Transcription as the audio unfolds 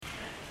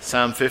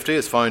Psalm 50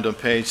 is found on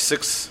page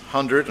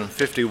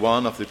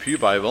 651 of the Pew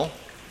Bible.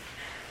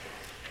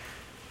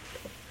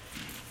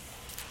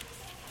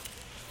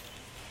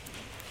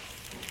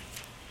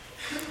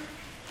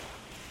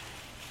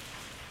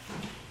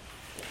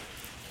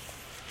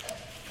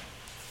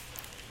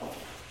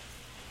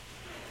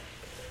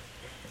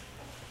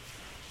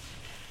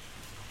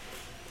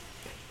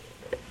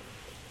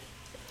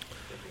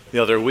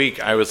 The other week,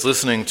 I was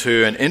listening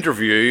to an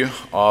interview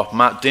of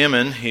Matt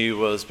Damon. He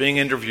was being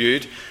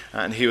interviewed,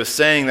 and he was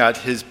saying that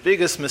his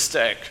biggest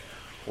mistake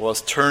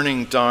was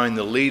turning down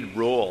the lead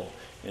role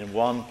in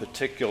one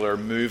particular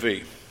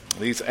movie.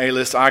 These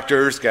A-list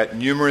actors get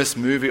numerous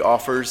movie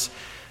offers,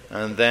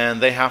 and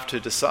then they have to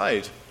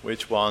decide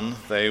which one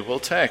they will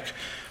take.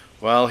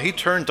 Well, he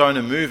turned down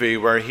a movie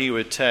where he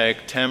would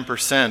take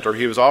 10%, or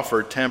he was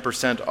offered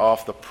 10%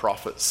 off the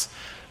profits.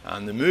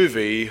 And the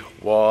movie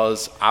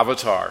was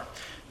Avatar,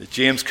 the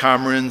James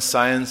Cameron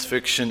science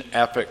fiction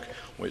epic,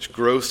 which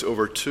grossed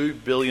over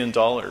 $2 billion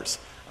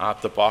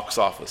at the box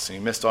office. He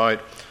missed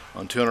out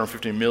on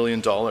 $250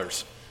 million.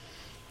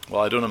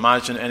 Well, I don't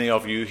imagine any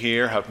of you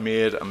here have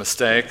made a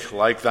mistake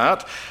like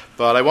that,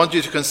 but I want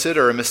you to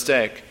consider a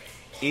mistake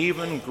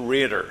even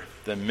greater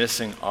than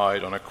missing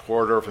out on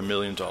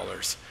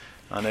 $250,000,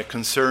 and it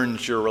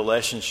concerns your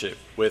relationship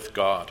with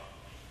God.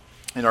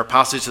 In our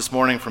passage this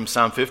morning from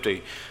Psalm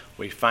 50,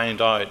 we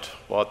find out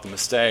what the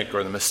mistake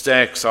or the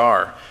mistakes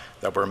are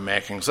that we're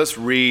making. So let's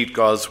read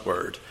God's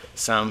word,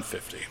 Psalm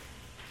 50.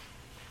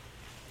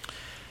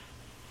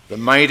 The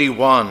mighty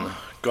one,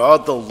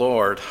 God the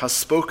Lord, has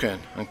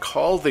spoken and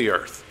called the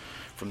earth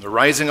from the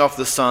rising of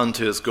the sun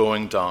to his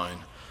going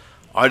down.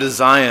 Out of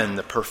Zion,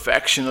 the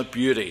perfection of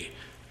beauty,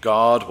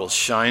 God will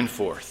shine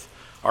forth.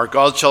 Our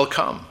God shall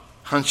come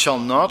and shall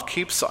not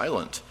keep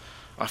silent.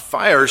 A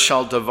fire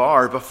shall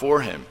devour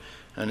before him,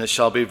 and it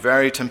shall be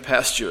very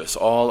tempestuous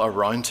all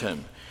around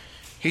him.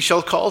 He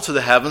shall call to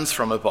the heavens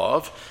from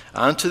above,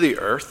 and to the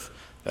earth,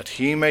 that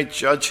he may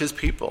judge his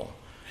people.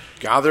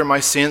 Gather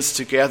my saints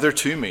together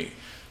to me,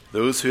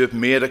 those who have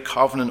made a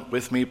covenant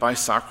with me by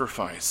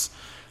sacrifice.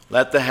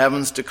 Let the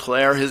heavens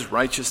declare his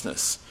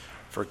righteousness,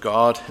 for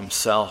God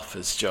himself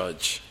is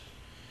judge.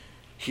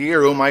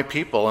 Hear, O my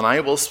people, and I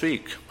will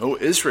speak, O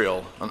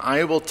Israel, and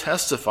I will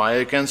testify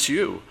against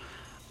you.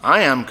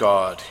 I am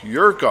God,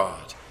 your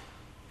God.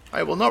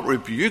 I will not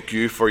rebuke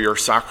you for your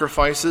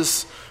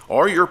sacrifices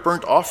or your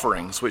burnt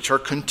offerings, which are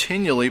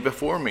continually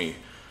before me.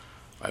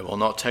 I will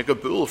not take a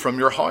bull from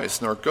your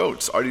house, nor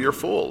goats out of your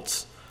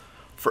folds.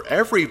 For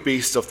every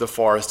beast of the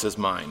forest is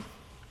mine,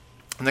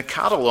 and the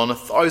cattle on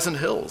 1,000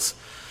 hills.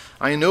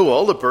 I know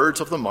all the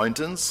birds of the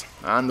mountains,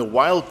 and the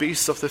wild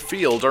beasts of the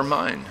field are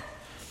mine.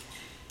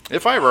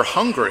 If I were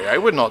hungry, I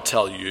would not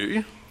tell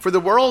you, for the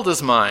world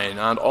is mine,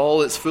 and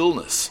all its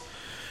fullness.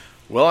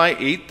 Will I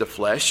eat the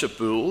flesh of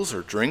bulls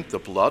or drink the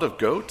blood of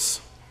goats?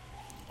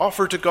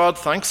 Offer to God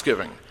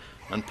thanksgiving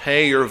and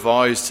pay your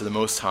vows to the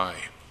Most High.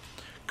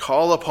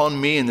 Call upon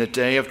me in the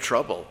day of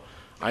trouble.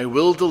 I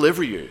will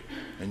deliver you,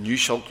 and you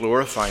shall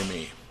glorify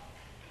me.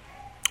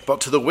 But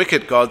to the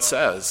wicked God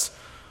says,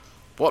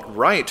 what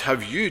right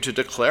have you to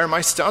declare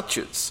my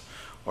statutes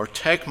or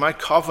take my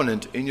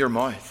covenant in your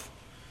mouth?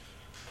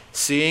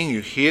 Seeing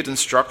you hate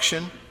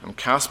instruction and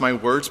cast my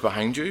words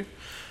behind you,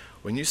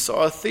 when you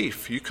saw a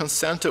thief, you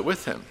consented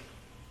with him,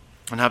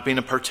 and have been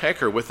a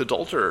partaker with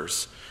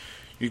adulterers.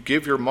 You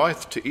give your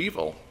mouth to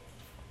evil,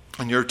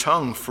 and your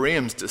tongue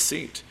frames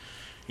deceit.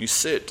 You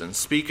sit and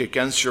speak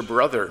against your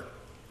brother.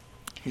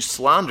 You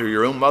slander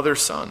your own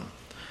mother's son.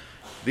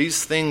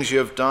 These things you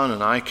have done,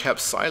 and I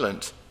kept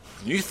silent.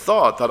 You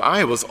thought that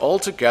I was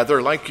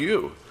altogether like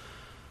you.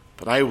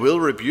 But I will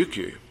rebuke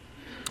you,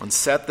 and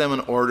set them in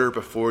order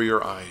before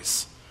your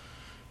eyes.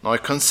 Now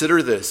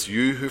consider this,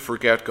 you who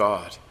forget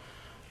God,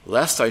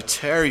 lest I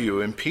tear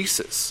you in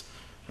pieces,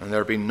 and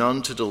there be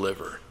none to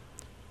deliver.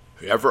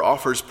 Whoever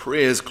offers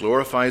praise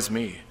glorifies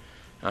me,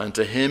 and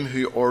to him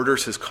who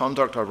orders his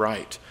conduct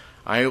aright,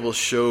 I will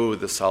show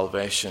the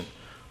salvation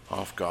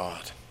of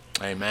God.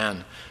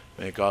 Amen.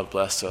 May God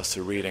bless us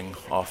the reading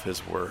of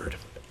his word.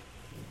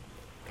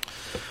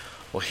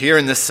 Well, here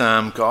in this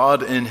psalm,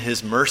 God in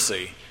his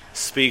mercy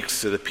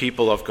speaks to the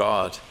people of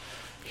God.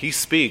 He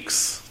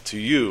speaks to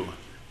you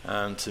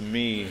and to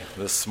me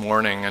this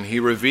morning, and he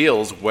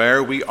reveals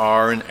where we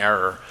are in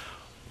error,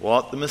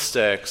 what the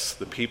mistakes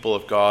the people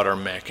of God are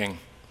making.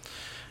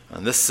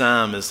 And this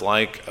psalm is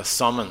like a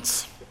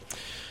summons.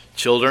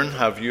 Children,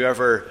 have you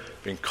ever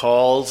been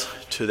called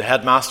to the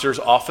headmaster's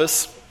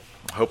office?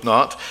 I hope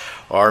not.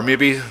 Or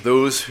maybe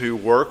those who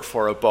work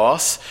for a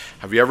boss.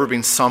 Have you ever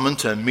been summoned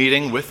to a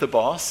meeting with the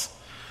boss?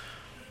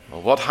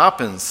 Well, what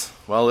happens?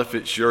 Well, if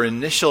it's your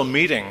initial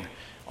meeting,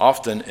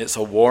 often it's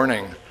a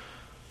warning.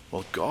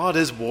 Well, God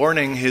is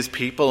warning his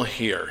people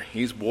here.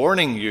 He's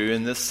warning you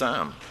in this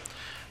psalm.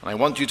 And I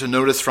want you to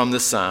notice from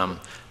this psalm,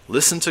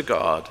 listen to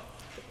God,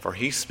 for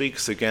he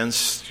speaks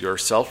against your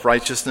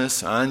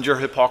self-righteousness and your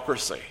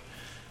hypocrisy.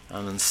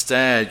 And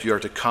instead, you are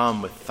to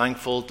come with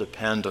thankful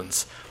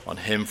dependence on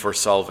him for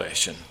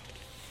salvation.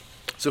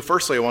 So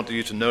firstly, I want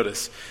you to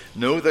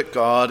know that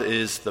God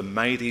is the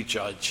mighty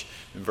judge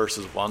in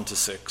verses 1 to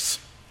 6.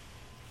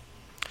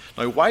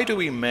 Now, why do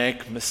we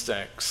make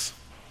mistakes?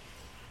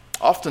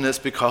 Often it's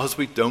because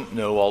we don't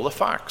know all the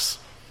facts.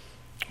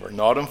 We're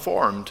not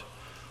informed,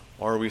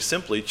 or we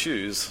simply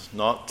choose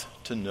not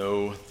to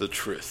know the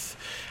truth.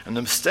 And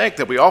the mistake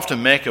that we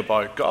often make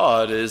about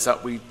God is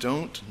that we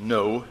don't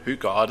know who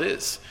God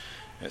is.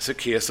 It's a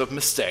case of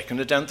mistaken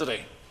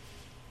identity.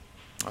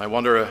 I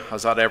wonder,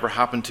 has that ever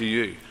happened to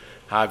you?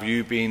 Have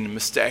you been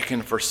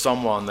mistaken for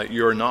someone that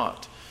you're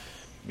not?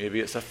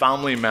 Maybe it's a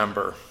family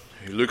member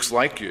who looks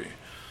like you.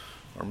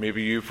 Or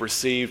maybe you've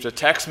received a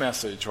text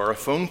message or a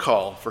phone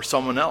call for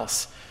someone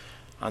else,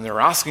 and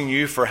they're asking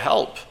you for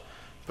help,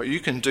 but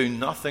you can do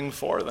nothing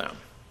for them.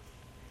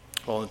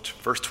 Well, in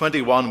verse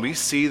 21, we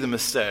see the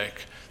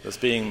mistake that's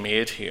being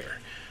made here.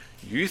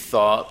 You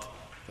thought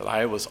that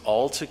I was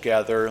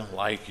altogether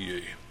like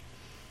you.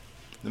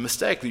 The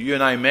mistake that you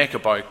and I make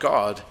about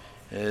God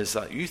is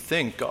that you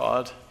think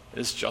God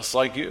is just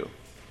like you.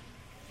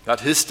 That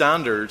his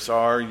standards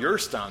are your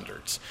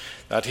standards.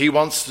 That he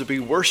wants to be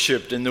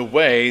worshipped in the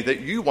way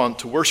that you want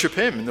to worship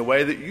him, in the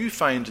way that you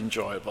find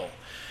enjoyable.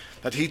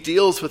 That he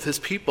deals with his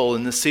people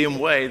in the same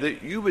way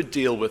that you would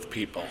deal with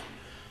people.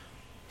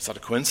 Is that a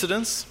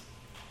coincidence?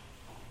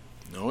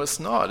 No, it's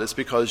not. It's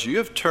because you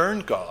have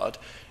turned God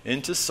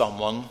into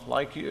someone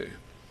like you.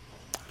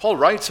 Paul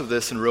writes of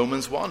this in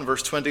Romans 1,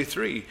 verse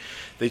 23.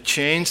 They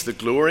changed the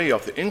glory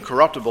of the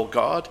incorruptible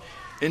God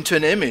into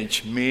an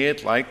image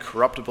made like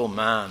corruptible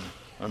man,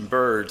 and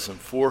birds, and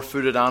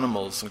four-footed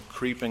animals, and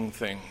creeping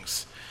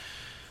things.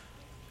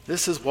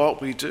 This is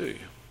what we do.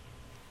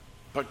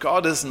 But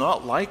God is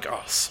not like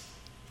us.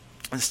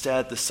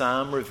 Instead, the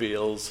psalm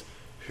reveals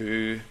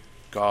who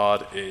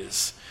God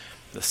is.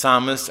 The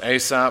psalmist,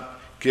 Asaph,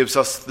 gives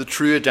us the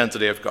true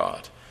identity of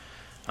God.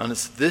 And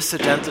it's this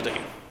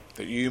identity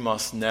that you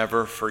must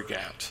never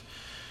forget.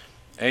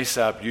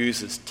 Asaph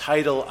uses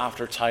title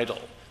after title,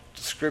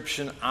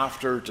 description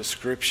after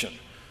description,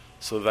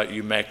 so that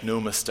you make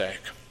no mistake.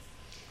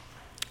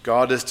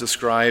 God is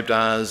described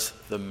as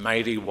the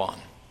mighty one.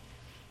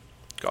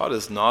 God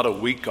is not a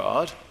weak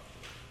God.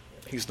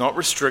 He's not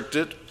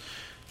restricted.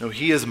 No,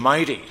 he is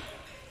mighty.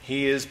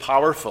 He is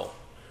powerful.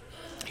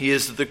 He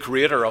is the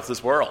creator of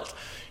this world.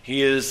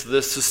 He is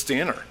the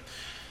sustainer.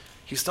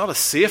 He's not a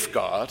safe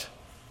God,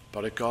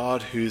 but a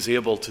God who is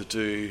able to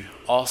do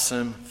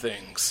awesome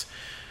things.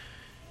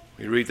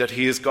 We read that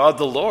he is God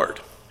the Lord.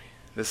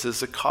 This is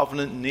the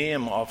covenant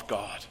name of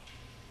God.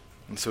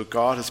 And so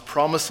God has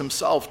promised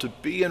himself to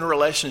be in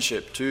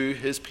relationship to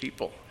his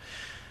people.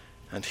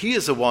 And he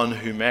is the one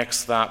who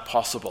makes that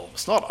possible.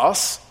 It's not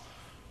us.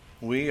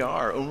 We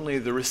are only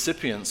the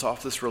recipients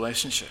of this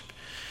relationship.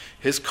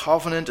 His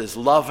covenant is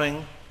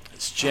loving,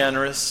 it's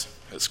generous,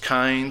 it's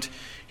kind.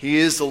 He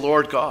is the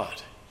Lord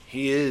God.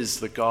 He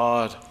is the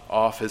God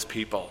of his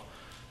people.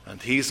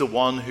 And he's the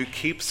one who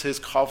keeps his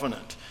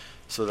covenant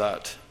so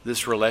that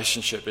this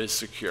relationship is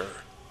secure.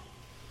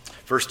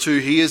 Verse 2,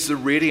 he is the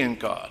radiant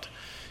God.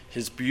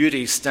 His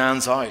beauty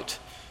stands out.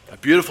 A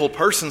beautiful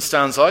person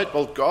stands out.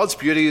 Well, God's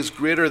beauty is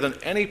greater than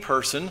any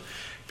person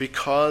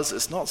because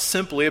it's not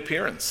simply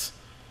appearance.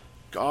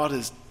 God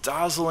is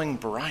dazzling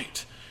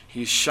bright.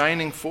 He's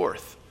shining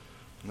forth.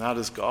 And that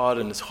is God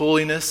in his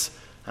holiness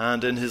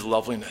and in his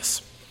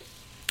loveliness.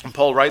 And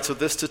Paul writes of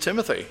this to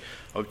Timothy,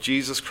 of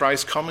Jesus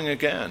Christ coming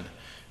again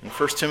in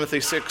 1 Timothy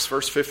 6,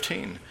 verse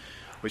 15,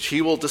 which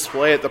he will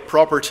display at the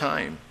proper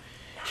time.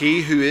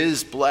 He who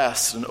is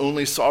blessed and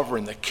only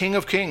sovereign, the King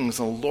of kings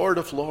and Lord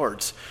of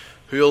lords,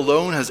 who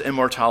alone has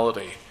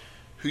immortality,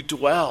 who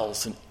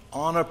dwells in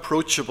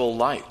unapproachable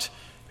light,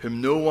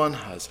 whom no one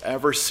has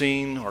ever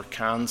seen or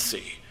can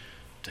see.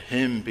 To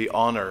him be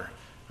honor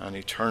and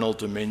eternal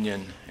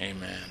dominion.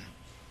 Amen.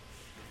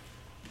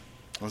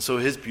 And so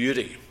his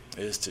beauty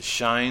is to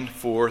shine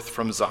forth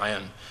from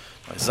Zion.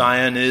 Now,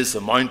 Zion is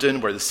the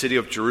mountain where the city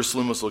of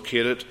Jerusalem was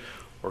located,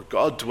 where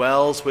God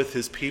dwells with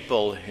his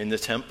people in the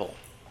temple.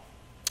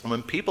 And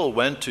when people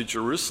went to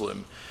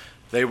Jerusalem,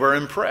 they were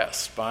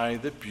impressed by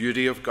the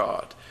beauty of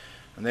God.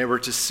 And they were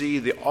to see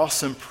the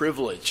awesome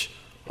privilege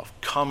of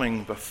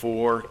coming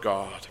before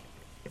God.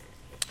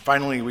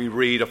 Finally, we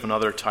read of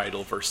another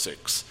title, verse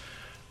 6.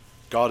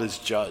 God is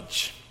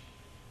judge.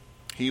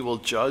 He will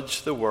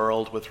judge the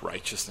world with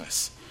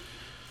righteousness.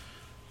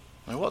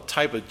 Now, what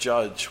type of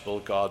judge will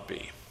God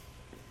be?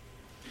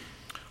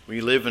 We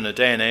live in a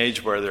day and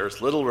age where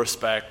there's little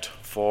respect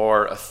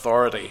for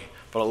authority.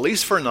 But at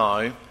least for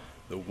now,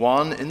 the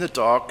one in the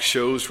dock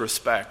shows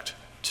respect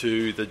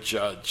to the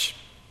judge.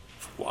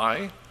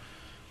 Why?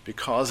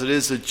 Because it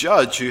is the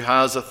judge who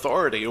has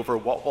authority over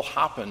what will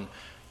happen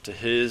to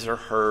his or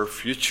her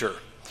future.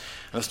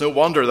 And it's no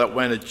wonder that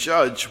when a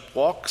judge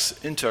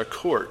walks into a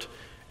court,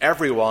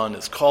 everyone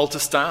is called to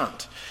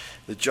stand.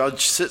 The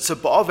judge sits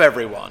above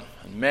everyone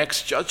and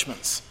makes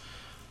judgments.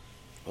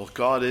 Well,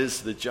 God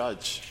is the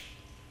judge.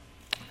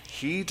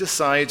 He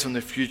decides on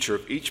the future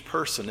of each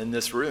person in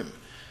this room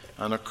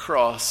and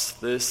across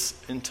this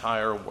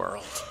entire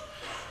world.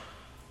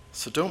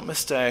 So don't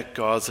mistake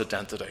God's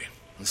identity.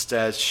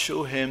 Instead,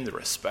 show him the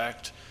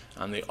respect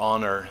and the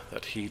honor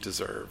that he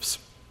deserves.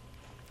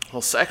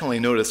 Well, secondly,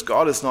 notice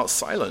God is not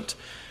silent,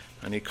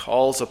 and he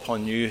calls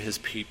upon you, his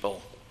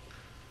people.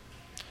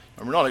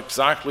 And we're not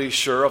exactly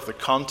sure of the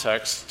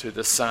context to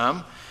this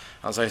psalm.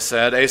 As I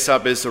said,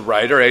 Asaph is the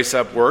writer.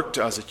 Asaph worked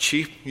as a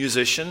chief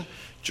musician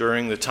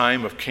during the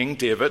time of King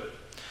David.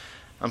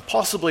 And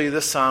possibly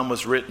this psalm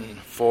was written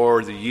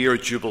for the year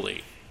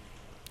Jubilee,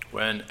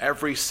 when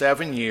every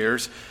 7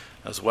 years,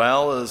 as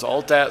well as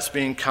all debts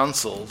being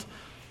cancelled,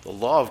 the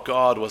law of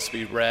God was to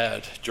be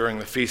read during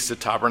the Feast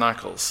of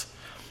Tabernacles.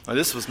 Now,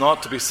 this was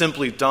not to be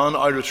simply done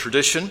out of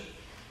tradition.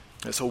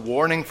 It's a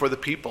warning for the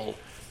people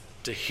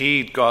to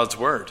heed God's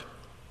word.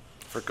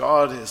 For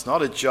God is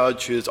not a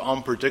judge who is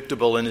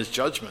unpredictable in his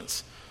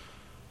judgments.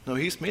 No,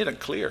 he's made it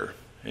clear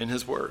in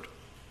his word.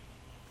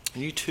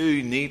 You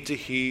too need to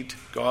heed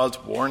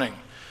God's warning.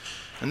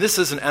 And this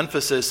is an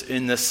emphasis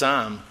in this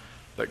psalm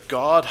that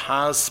God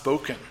has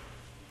spoken.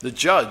 The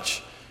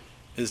judge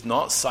is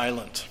not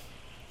silent.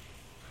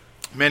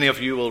 Many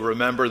of you will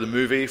remember the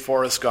movie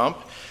Forrest Gump.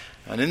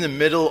 And in the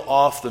middle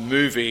of the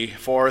movie,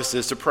 Forrest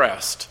is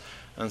depressed.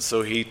 And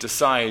so he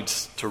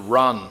decides to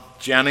run.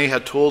 Jenny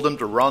had told him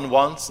to run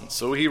once, and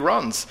so he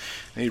runs.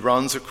 And he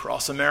runs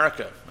across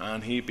America,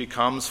 and he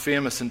becomes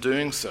famous in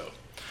doing so.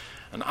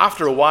 And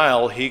after a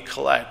while, he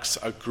collects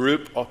a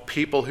group of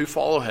people who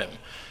follow him.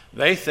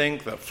 They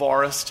think that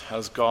Forrest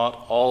has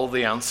got all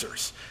the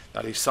answers,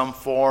 that he's some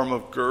form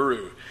of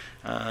guru,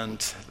 and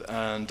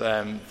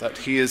that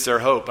he is their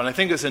hope. And I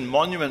think it's in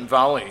Monument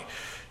Valley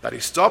that he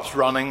stops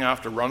running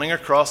after running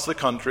across the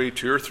country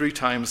 2 or 3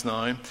 times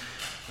now. And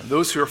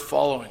those who are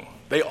following,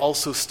 they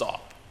also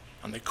stop.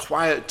 And they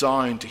quiet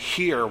down to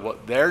hear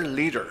what their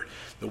leader,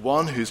 the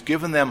one who's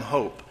given them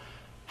hope,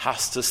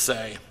 has to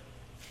say.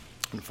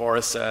 And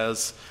Forrest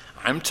says,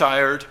 "I'm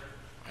tired.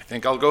 I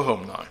think I'll go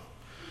home now."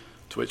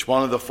 To which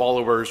one of the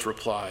followers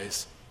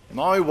replies,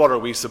 "Now what are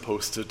we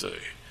supposed to do?"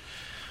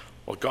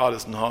 Well, God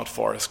is not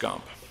Forrest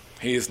Gump.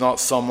 He is not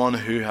someone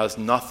who has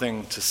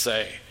nothing to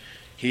say.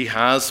 He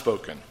has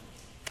spoken.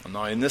 And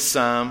now in this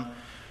psalm,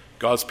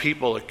 God's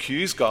people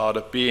accuse God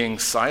of being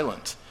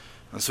silent.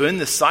 And so in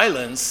the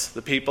silence,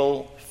 the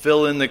people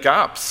fill in the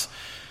gaps.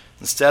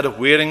 Instead of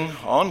waiting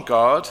on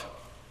God,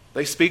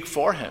 they speak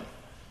for him.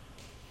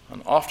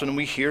 And often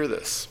we hear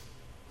this.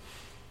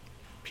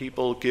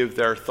 People give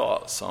their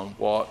thoughts on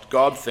what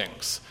God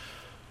thinks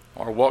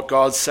or what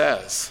God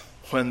says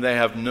when they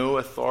have no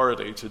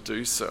authority to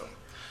do so.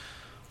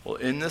 Well,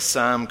 in this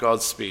psalm,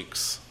 God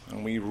speaks,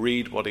 and we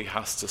read what he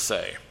has to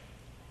say.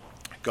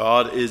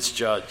 God is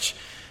judge,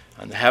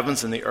 and the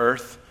heavens and the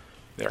earth,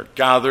 they are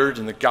gathered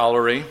in the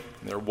gallery,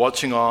 and they're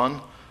watching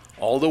on.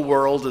 All the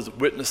world is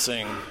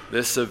witnessing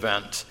this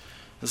event.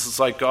 This is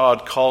like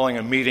God calling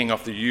a meeting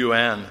of the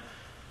UN.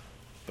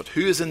 But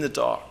who is in the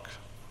dock?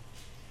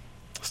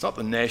 It's not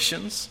the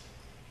nations.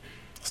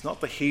 It's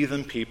not the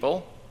heathen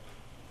people.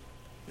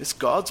 It's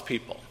God's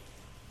people.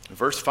 In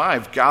verse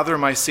 5, "Gather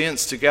my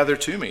saints together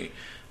to me,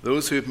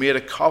 those who have made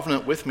a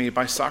covenant with me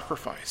by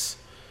sacrifice."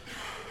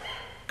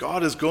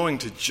 God is going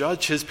to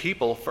judge his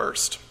people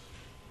first.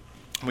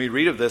 We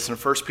read of this in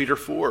 1 Peter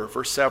 4,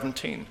 verse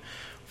 17.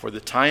 "For the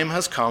time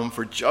has come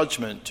for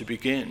judgment to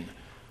begin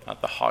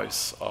at the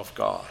house of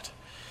God."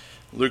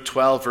 Luke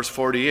 12, verse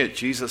 48,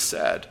 Jesus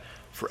said,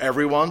 "For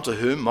everyone to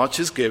whom much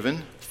is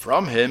given,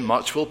 from him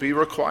much will be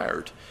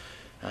required.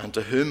 And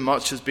to whom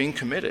much has been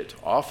committed,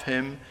 of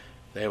him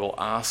they will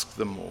ask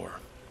the more."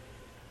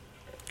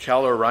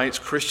 Keller writes,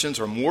 Christians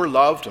are more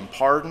loved and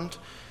pardoned,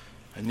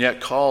 and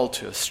yet called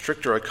to a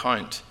stricter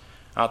account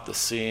at the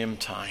same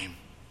time.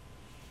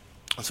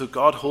 And so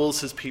God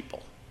holds his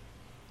people.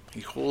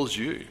 He holds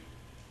you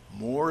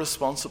more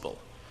responsible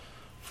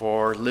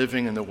for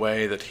living in the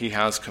way that he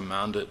has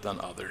commanded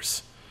than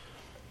others.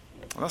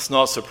 And that's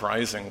not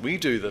surprising. We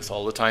do this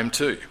all the time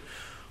too.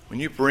 When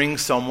you bring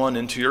someone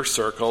into your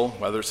circle,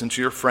 whether it's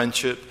into your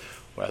friendship,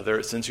 whether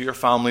it's into your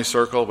family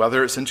circle,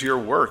 whether it's into your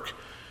work,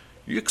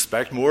 you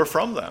expect more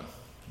from them.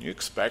 You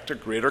expect a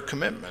greater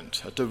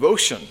commitment, a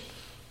devotion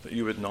that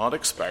you would not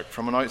expect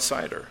from an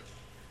outsider.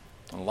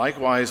 And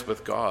likewise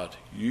with God,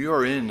 you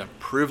are in a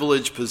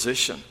privileged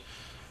position,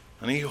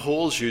 and he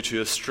holds you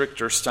to a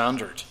stricter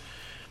standard.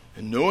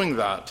 And knowing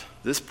that,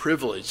 this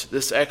privilege,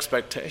 this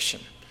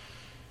expectation,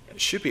 it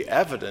should be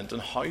evident in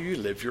how you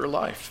live your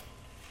life.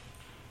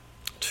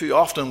 Too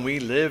often we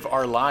live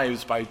our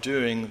lives by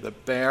doing the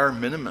bare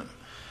minimum.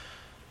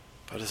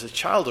 But as a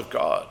child of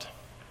God,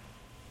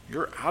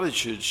 your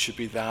attitude should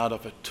be that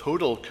of a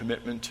total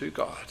commitment to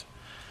God.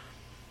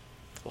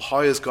 Well,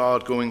 how is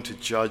God going to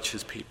judge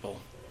his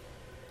people?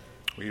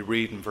 We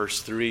read in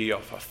verse 3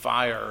 of a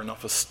fire and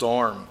of a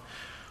storm.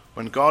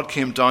 When God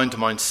came down to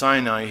Mount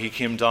Sinai, he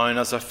came down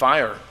as a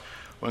fire.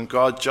 When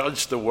God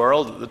judged the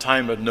world at the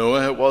time of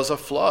Noah, it was a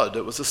flood,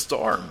 it was a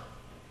storm.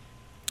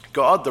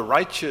 God, the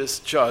righteous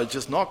judge,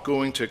 is not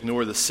going to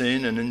ignore the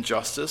sin and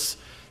injustice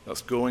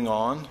that's going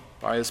on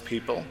by his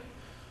people.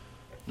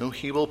 No,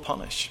 he will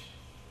punish.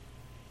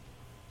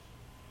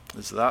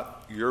 Is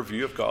that your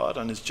view of God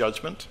and his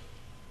judgment?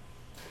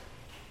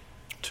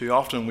 Too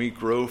often we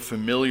grow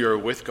familiar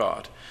with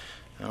God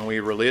and we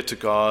relate to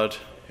God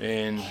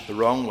in the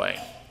wrong way.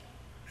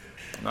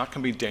 And that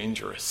can be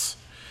dangerous.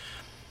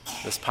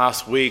 This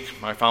past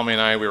week, my family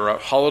and I, we were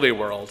at Holiday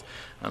World,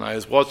 and I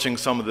was watching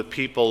some of the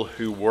people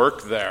who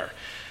work there,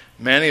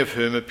 many of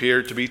whom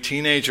appeared to be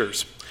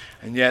teenagers,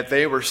 and yet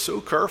they were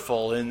so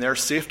careful in their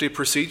safety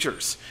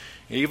procedures.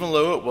 Even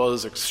though it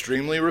was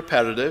extremely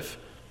repetitive,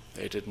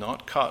 they did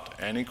not cut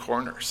any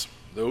corners.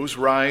 Those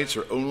rides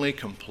are only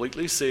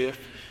completely safe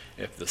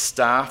if the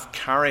staff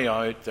carry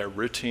out their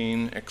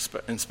routine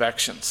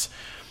inspections.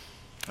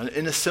 And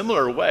in a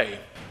similar way,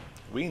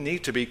 we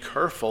need to be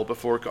careful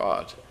before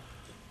God.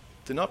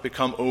 Do not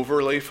become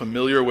overly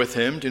familiar with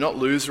him. Do not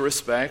lose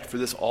respect for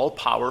this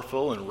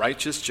all-powerful and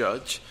righteous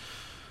judge.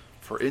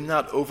 For in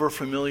that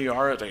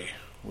over-familiarity,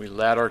 we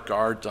let our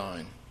guard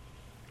down.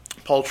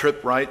 Paul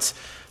Tripp writes,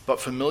 "But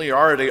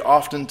familiarity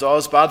often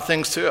does bad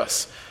things to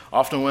us.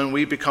 Often when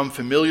we become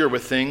familiar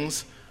with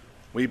things,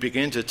 we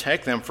begin to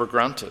take them for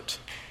granted.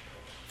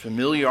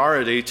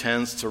 Familiarity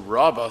tends to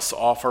rob us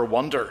of our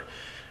wonder.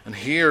 And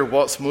here,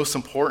 what's most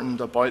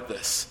important about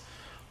this?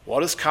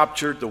 What has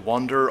captured the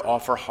wonder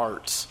of our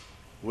hearts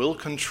will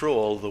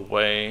control the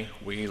way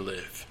we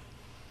live."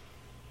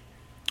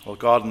 Well,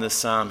 God in this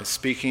psalm is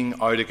speaking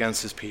out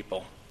against his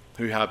people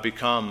who have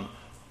become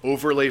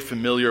overly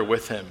familiar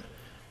with him,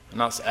 and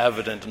that's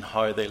evident in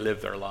how they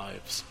live their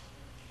lives.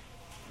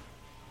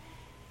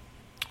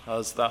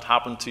 Has that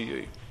happened to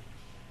you?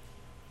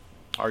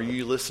 Are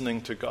you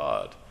listening to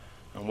God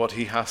and what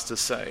he has to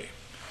say?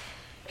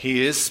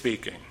 He is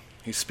speaking.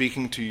 He's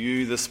speaking to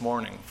you this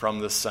morning from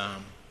this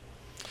psalm.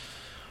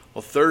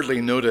 Well,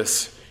 thirdly,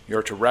 notice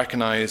you're to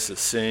recognize the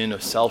sin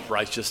of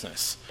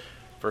self-righteousness,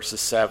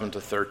 verses 7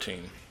 to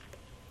 13.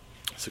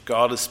 So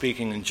God is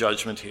speaking in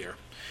judgment here.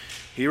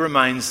 He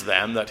reminds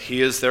them that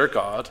he is their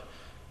God,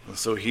 and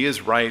so he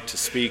is right to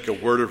speak a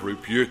word of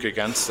rebuke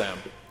against them.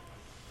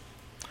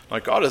 Now,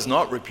 God is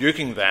not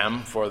rebuking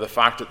them for the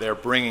fact that they're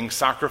bringing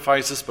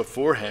sacrifices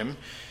before him.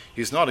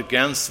 He's not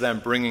against them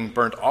bringing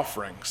burnt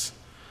offerings.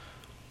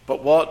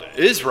 But what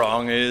is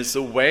wrong is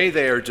the way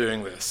they are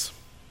doing this.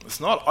 It's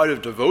not out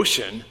of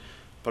devotion,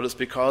 but it's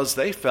because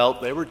they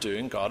felt they were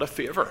doing God a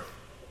favor.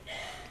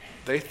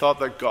 They thought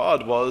that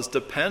God was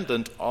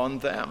dependent on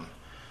them.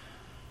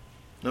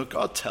 No,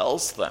 God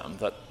tells them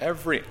that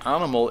every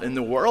animal in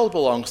the world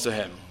belongs to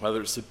him,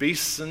 whether it's the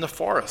beasts in the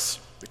forest,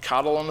 the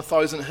cattle on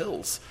 1,000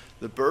 hills,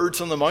 the birds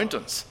on the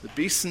mountains, the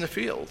beasts in the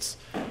fields.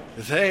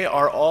 They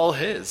are all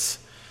his.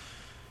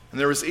 And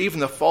there was even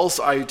the false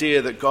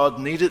idea that God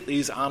needed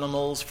these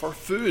animals for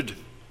food.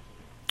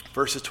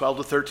 Verses 12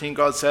 to 13,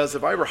 God says,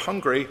 "If I were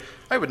hungry,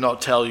 I would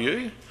not tell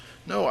you.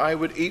 No, I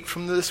would eat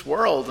from this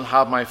world and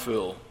have my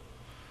fill."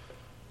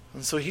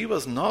 And so he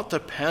was not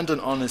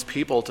dependent on his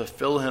people to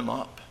fill him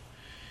up.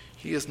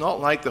 He is not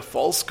like the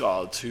false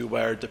gods who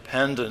were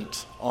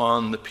dependent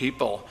on the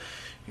people.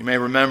 You may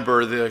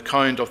remember the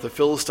account of the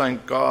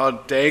Philistine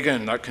god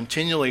Dagon that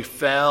continually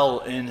fell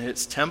in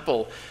its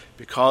temple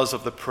because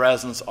of the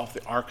presence of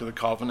the Ark of the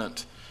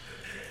Covenant.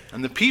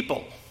 And the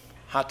people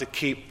had to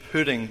keep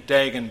putting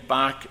Dagon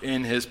back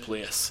in his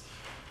place.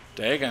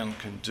 Dagon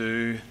can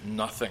do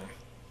nothing.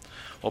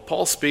 Well,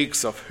 Paul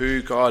speaks of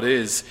who God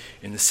is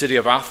in the city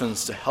of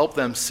Athens to help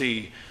them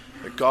see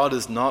that God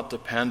is not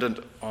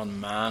dependent on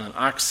man. In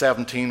Acts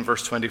 17,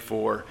 verse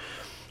 24,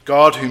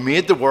 "God who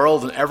made the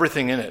world and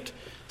everything in it,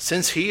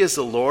 since he is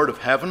the Lord of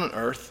heaven and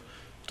earth,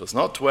 does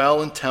not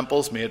dwell in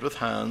temples made with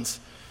hands,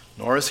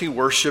 nor is he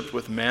worshipped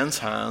with men's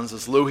hands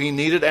as though he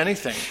needed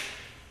anything,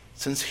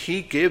 since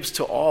he gives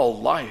to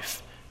all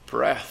life,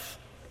 breath,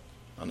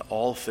 and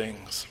all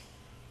things."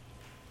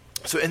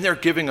 So in their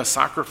giving of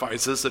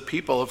sacrifices, the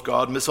people of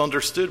God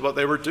misunderstood what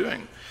they were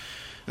doing.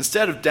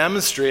 Instead of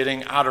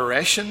demonstrating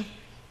adoration,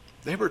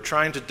 they were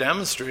trying to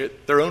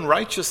demonstrate their own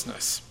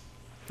righteousness.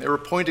 They were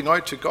pointing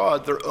out to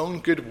God their own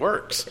good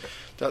works,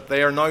 that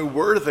they are now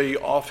worthy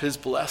of his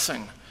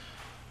blessing.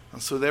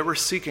 And so they were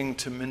seeking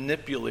to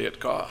manipulate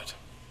God.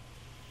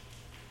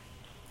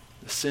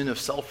 The sin of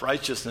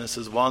self-righteousness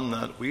is one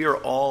that we are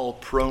all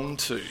prone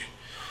to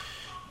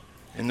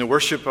in the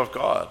worship of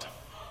God.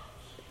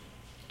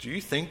 Do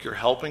you think you're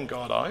helping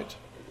God out?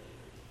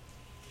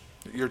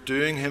 That you're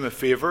doing him a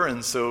favor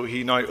and so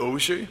he now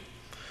owes you?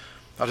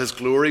 That his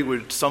glory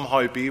would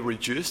somehow be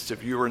reduced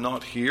if you were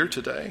not here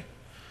today?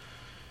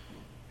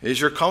 Is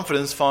your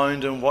confidence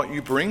found in what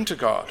you bring to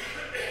God?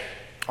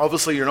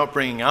 Obviously, you're not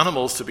bringing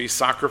animals to be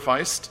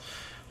sacrificed,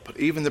 but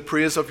even the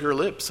praise of your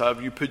lips, have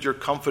you put your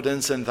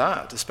confidence in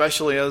that?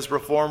 Especially as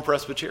Reformed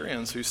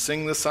Presbyterians who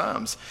sing the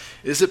Psalms.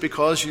 Is it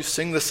because you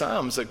sing the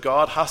Psalms that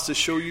God has to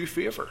show you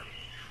favor?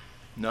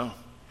 No.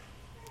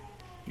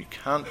 You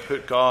can't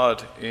put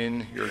God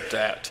in your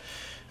debt.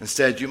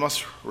 Instead, you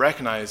must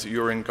recognize that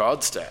you're in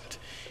God's debt.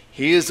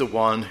 He is the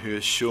one who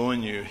has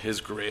shown you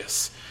his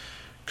grace.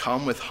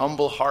 Come with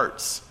humble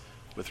hearts,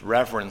 with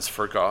reverence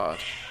for God.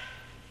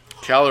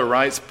 Keller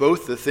writes,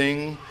 both the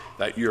thing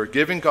that you're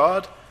giving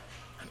God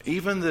and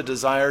even the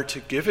desire to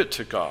give it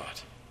to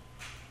God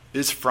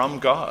is from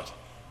God.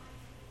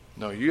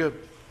 No, you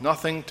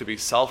nothing to be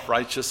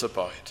self-righteous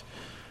about.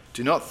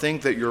 Do not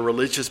think that your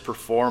religious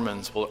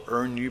performance will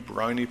earn you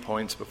brownie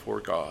points before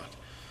God.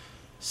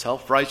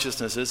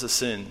 Self-righteousness is a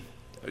sin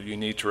that you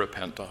need to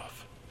repent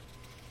of.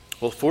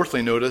 Well,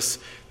 fourthly, notice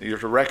that you're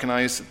to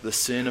recognize the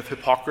sin of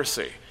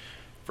hypocrisy,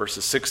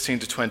 verses 16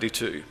 to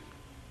 22.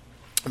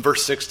 In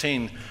verse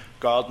 16,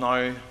 God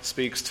now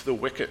speaks to the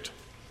wicked.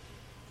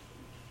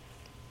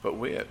 But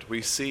wait,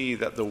 we see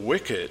that the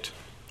wicked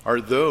are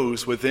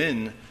those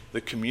within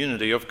the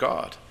community of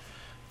God,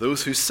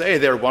 those who say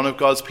they're one of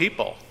God's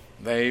people.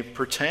 They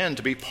pretend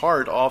to be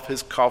part of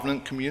his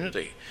covenant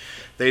community.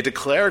 They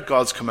declare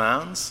God's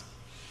commands,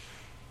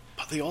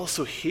 but they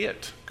also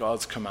hate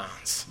God's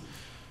commands.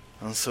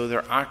 And so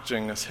they're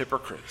acting as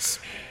hypocrites.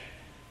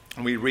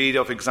 And we read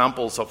of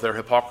examples of their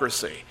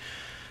hypocrisy.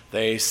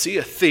 They see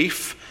a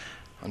thief,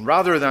 and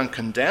rather than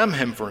condemn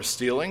him for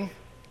stealing,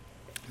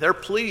 they're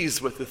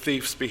pleased with the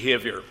thief's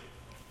behavior.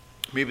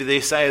 Maybe they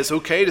say it's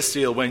okay to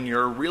steal when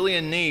you're really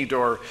in need,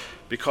 or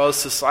because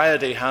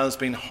society has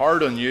been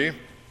hard on you.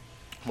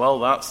 Well,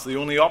 that's the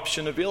only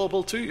option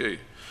available to you.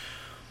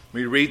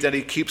 We read that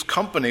he keeps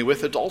company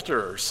with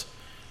adulterers.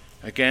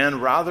 Again,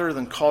 rather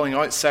than calling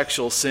out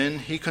sexual sin,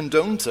 he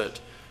condones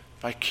it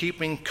by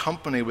keeping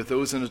company with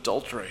those in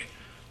adultery,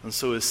 and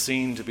so is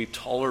seen to be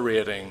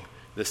tolerating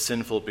this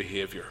sinful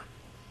behavior.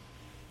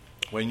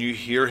 When you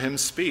hear him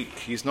speak,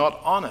 he's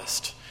not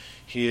honest.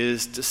 He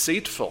is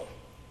deceitful.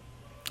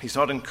 He's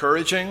not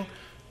encouraging.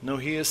 No,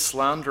 he is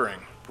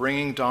slandering,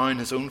 bringing down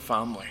his own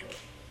family.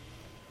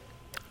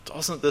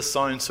 Doesn't this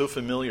sound so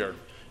familiar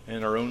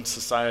in our own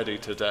society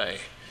today?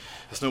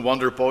 It's no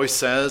wonder Boyce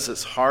says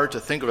it's hard to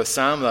think of a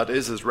psalm that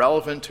is as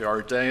relevant to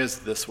our day as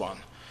this one.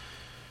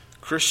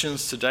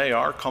 Christians today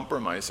are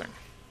compromising.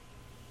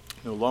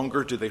 No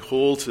longer do they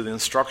hold to the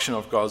instruction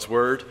of God's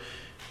word.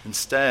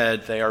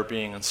 Instead, they are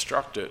being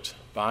instructed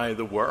by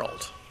the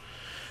world.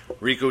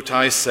 Rico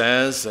Tice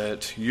says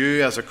that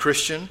you as a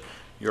Christian,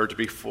 you're to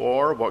be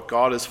for what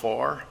God is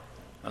for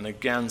and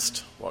against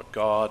what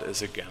God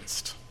is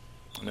against.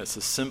 And it's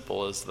as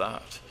simple as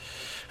that.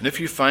 And if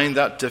you find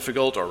that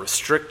difficult or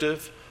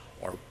restrictive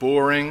or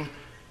boring,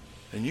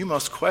 then you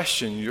must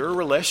question your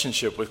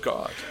relationship with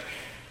God.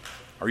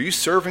 Are you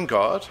serving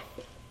God?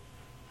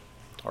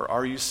 Or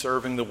are you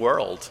serving the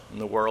world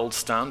and the world's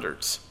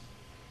standards?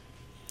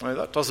 Now,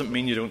 that doesn't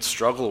mean you don't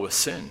struggle with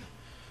sin.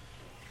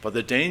 But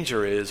the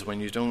danger is when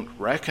you don't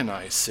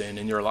recognize sin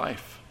in your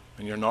life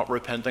and you're not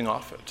repenting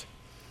of it.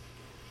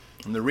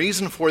 And the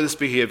reason for this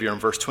behavior in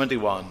verse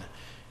 21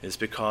 is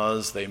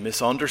because they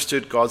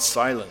misunderstood God's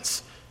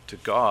silence to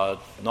God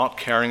not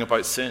caring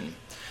about sin.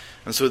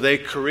 And so they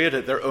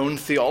created their own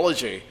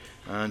theology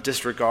and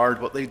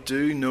disregard what they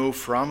do know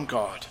from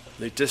God.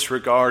 They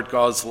disregard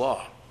God's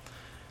law.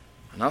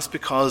 And that's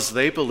because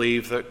they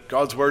believe that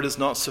God's word is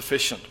not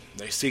sufficient.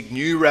 They seek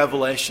new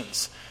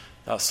revelations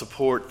that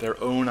support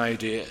their own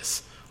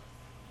ideas,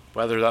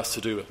 whether that's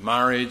to do with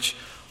marriage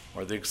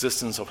or the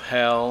existence of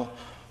hell,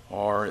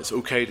 or it's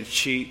okay to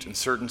cheat in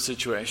certain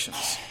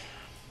situations.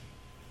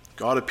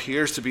 God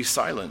appears to be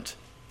silent,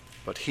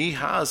 but he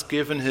has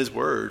given his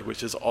word,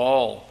 which is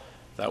all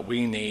that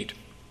we need.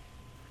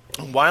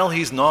 And while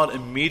he's not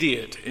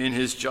immediate in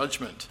his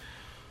judgment,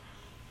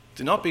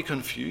 do not be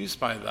confused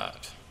by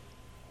that.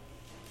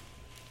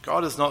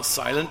 God is not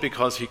silent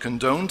because he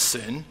condones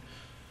sin.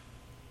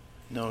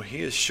 No,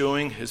 he is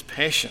showing his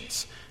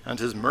patience and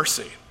his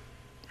mercy.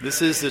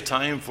 This is the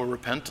time for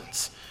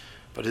repentance,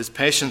 but his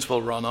patience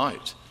will run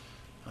out,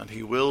 and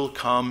he will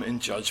come in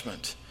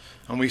judgment.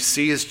 And we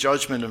see his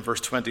judgment in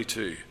verse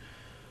 22.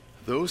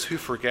 Those who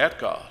forget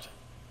God,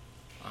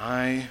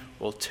 I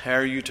will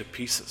tear you to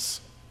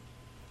pieces.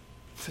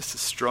 This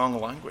is strong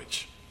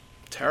language,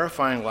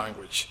 terrifying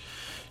language.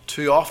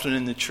 Too often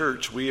in the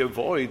church, we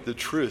avoid the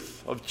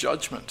truth of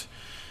judgment.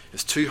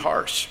 It's too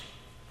harsh.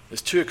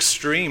 It's too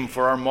extreme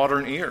for our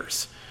modern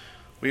ears.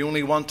 We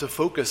only want to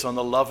focus on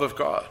the love of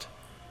God.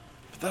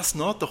 But that's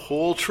not the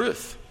whole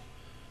truth.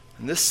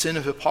 And this sin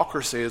of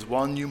hypocrisy is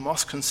one you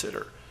must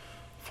consider.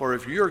 For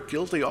if you are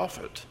guilty of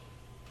it,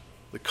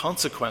 the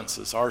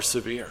consequences are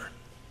severe.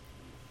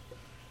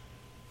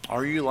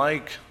 Are you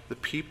like the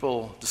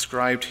people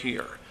described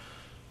here,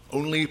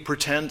 only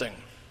pretending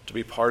to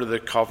be part of the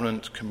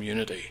covenant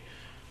community?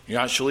 You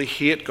actually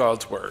hate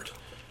God's word,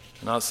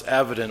 and that's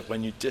evident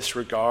when you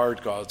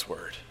disregard God's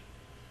word.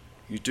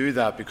 You do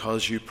that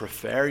because you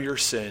prefer your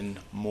sin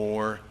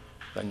more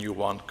than you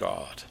want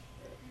God.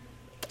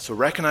 So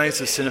recognize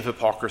the sin of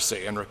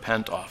hypocrisy and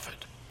repent of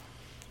it.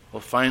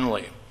 Well,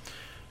 finally,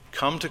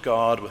 come to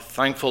God with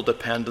thankful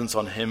dependence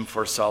on him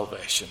for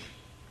salvation.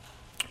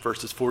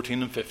 Verses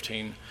 14 and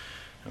 15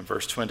 and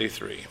verse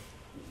 23.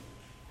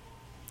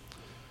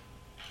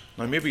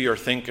 Now maybe you're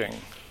thinking,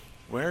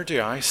 where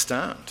do I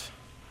stand?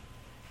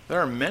 There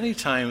are many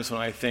times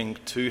when I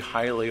think too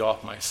highly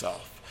of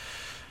myself.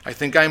 I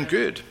think I'm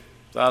good,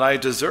 that I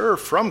deserve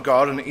from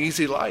God an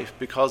easy life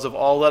because of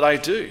all that I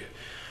do.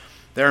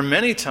 There are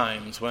many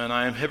times when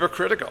I am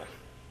hypocritical.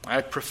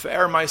 I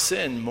prefer my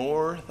sin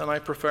more than I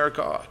prefer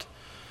God.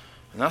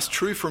 And that's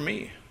true for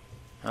me.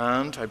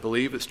 And I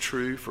believe it's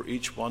true for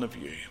each one of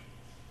you.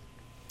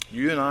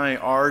 You and I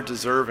are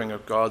deserving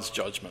of God's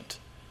judgment.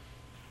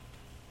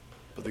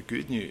 But the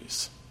good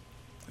news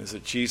is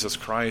that Jesus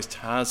Christ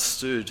has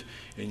stood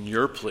in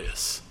your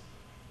place.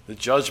 The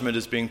judgment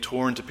is being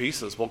torn to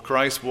pieces. Well,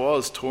 Christ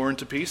was torn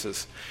to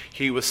pieces.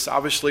 He was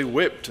savagely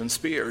whipped and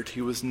speared.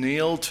 He was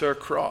nailed to a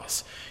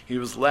cross. He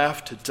was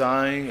left to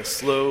die a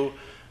slow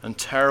and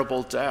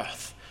terrible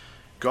death.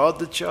 God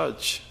the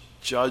judge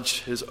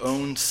judged his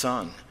own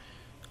Son.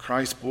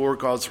 Christ bore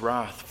God's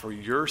wrath for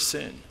your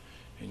sin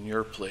in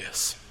your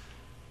place.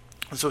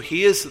 And so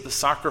he is the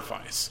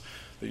sacrifice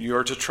that you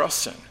are to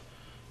trust in.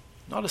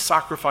 Not a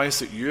sacrifice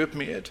that you have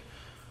made,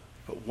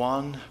 but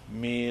one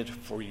made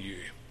for you.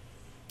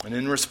 And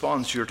in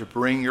response, you're to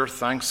bring your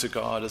thanks to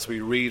God, as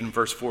we read in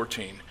verse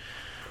 14.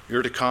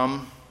 You're to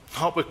come,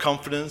 not with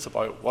confidence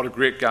about what a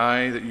great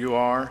guy that you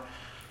are,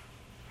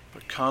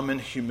 but come in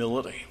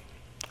humility,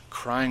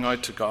 crying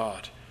out to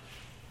God,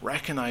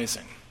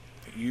 recognizing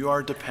that you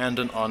are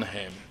dependent on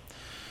him.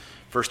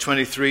 Verse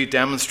 23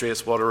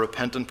 demonstrates what a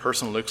repentant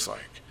person looks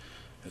like.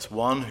 It's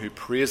one who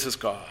praises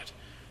God,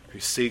 who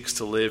seeks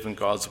to live in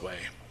God's way.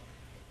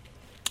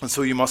 And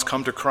so you must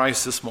come to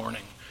Christ this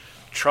morning,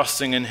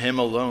 trusting in him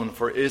alone,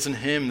 for it is in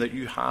him that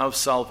you have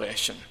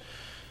salvation.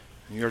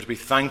 And you're to be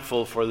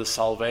thankful for the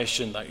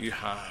salvation that you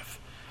have.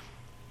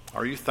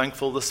 Are you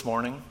thankful this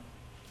morning?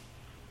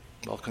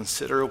 Well,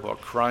 consider what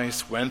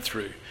Christ went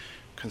through.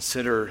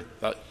 Consider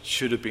that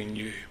should have been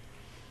you.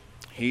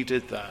 He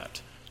did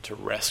that to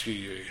rescue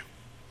you.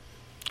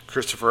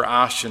 Christopher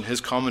Ash, in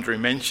his commentary,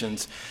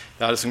 mentions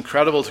that it's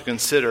incredible to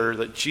consider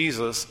that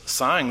Jesus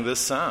sang this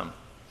psalm.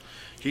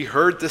 He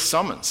heard this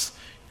summons,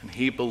 and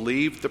he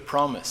believed the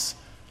promise,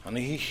 and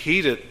he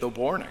heeded the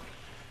warning.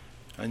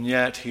 And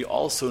yet he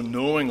also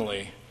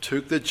knowingly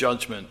took the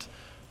judgment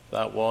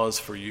that was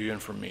for you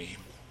and for me.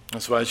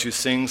 And so as you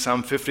sing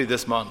Psalm 50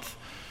 this month,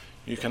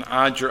 you can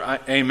add your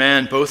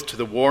amen both to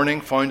the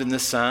warning found in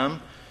this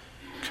psalm,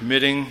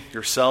 committing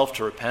yourself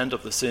to repent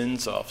of the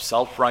sins of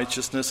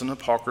self-righteousness and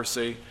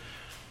hypocrisy,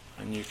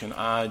 and you can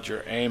add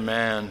your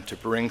amen to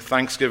bring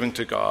thanksgiving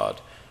to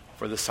God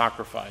for the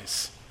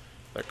sacrifice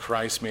that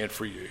Christ made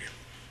for you.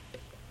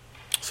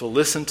 So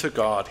listen to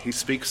God. He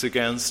speaks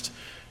against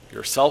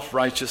your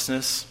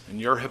self-righteousness and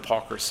your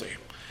hypocrisy,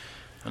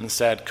 and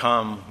instead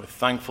come with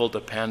thankful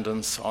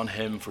dependence on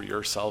him for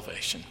your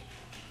salvation.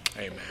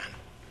 Amen.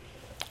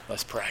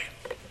 Let's pray.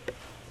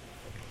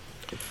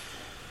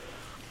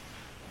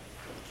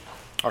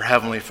 Our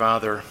Heavenly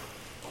Father,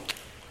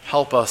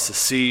 help us to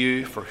see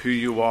you for who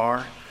you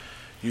are.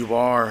 You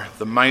are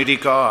the mighty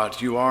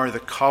God. You are the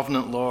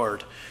covenant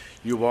Lord.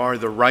 You are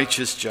the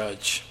righteous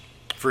judge.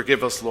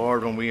 Forgive us,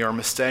 Lord, when we are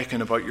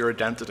mistaken about your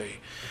identity.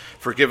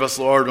 Forgive us,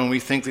 Lord, when we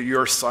think that you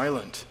are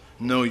silent.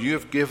 No, you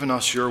have given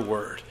us your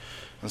word.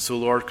 And so,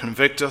 Lord,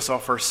 convict us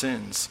of our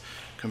sins.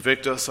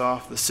 Convict us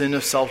of the sin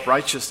of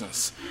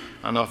self-righteousness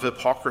and of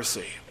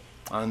hypocrisy.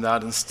 And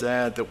that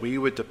instead that we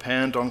would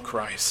depend on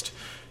Christ,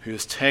 who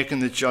has taken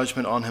the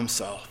judgment on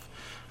himself.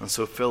 And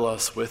so fill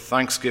us with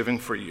thanksgiving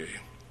for you.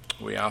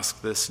 We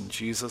ask this in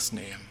Jesus'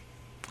 name.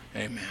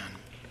 Amen.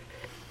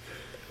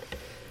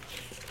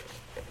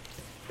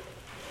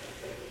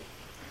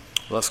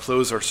 Let's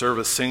close our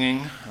service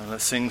singing, and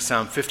let's sing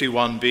Psalm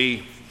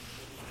 51b.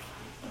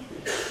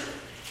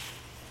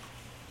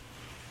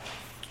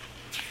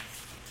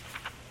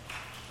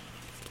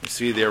 You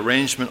see the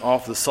arrangement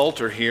of the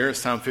Psalter here.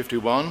 Psalm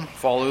 51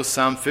 follows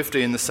Psalm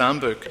 50 in the Psalm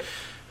book.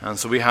 And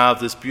so we have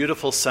this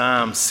beautiful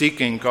psalm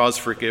seeking God's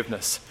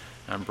forgiveness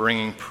and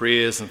bringing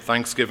praise and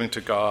thanksgiving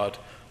to God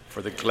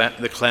for the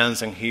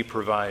cleansing he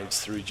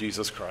provides through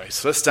Jesus Christ.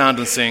 So let's stand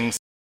and sing